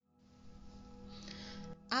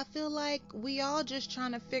I feel like we all just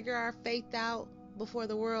trying to figure our faith out before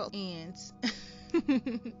the world ends.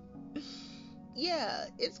 Yeah,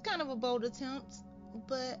 it's kind of a bold attempt,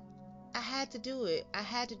 but I had to do it. I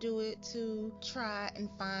had to do it to try and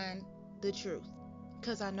find the truth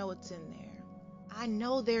because I know it's in there. I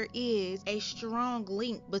know there is a strong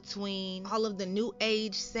link between all of the new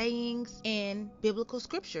age sayings and biblical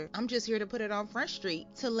scripture. I'm just here to put it on Front Street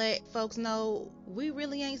to let folks know we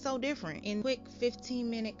really ain't so different. In quick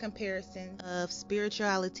 15-minute comparison of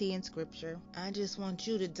spirituality and scripture, I just want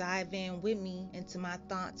you to dive in with me into my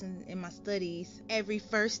thoughts and in my studies every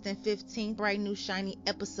 1st and 15th bright new shiny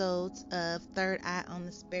episodes of Third Eye on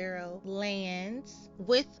the Sparrow lands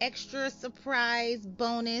with extra surprise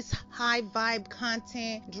bonus high vibe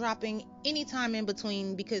content dropping anytime in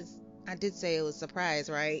between, because I did say it was surprise,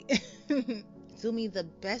 right? Do me the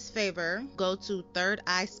best favor, go to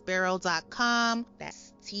thirdeyesparrow.com.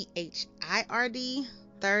 That's THIRD,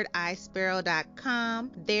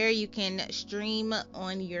 thirdeyesparrow.com. There you can stream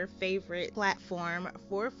on your favorite platform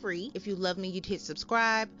for free. If you love me, you'd hit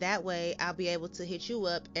subscribe. That way I'll be able to hit you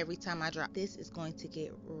up every time I drop. This is going to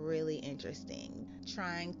get really interesting.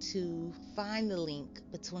 Trying to find the link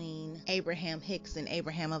between Abraham Hicks and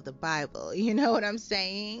Abraham of the Bible. You know what I'm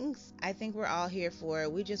saying? I think we're all here for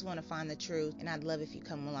it. We just want to find the truth, and I'd love if you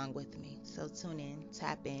come along with me. So tune in,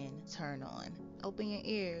 tap in, turn on. Open your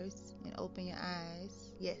ears and open your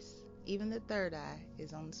eyes. Yes, even the third eye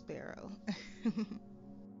is on the sparrow.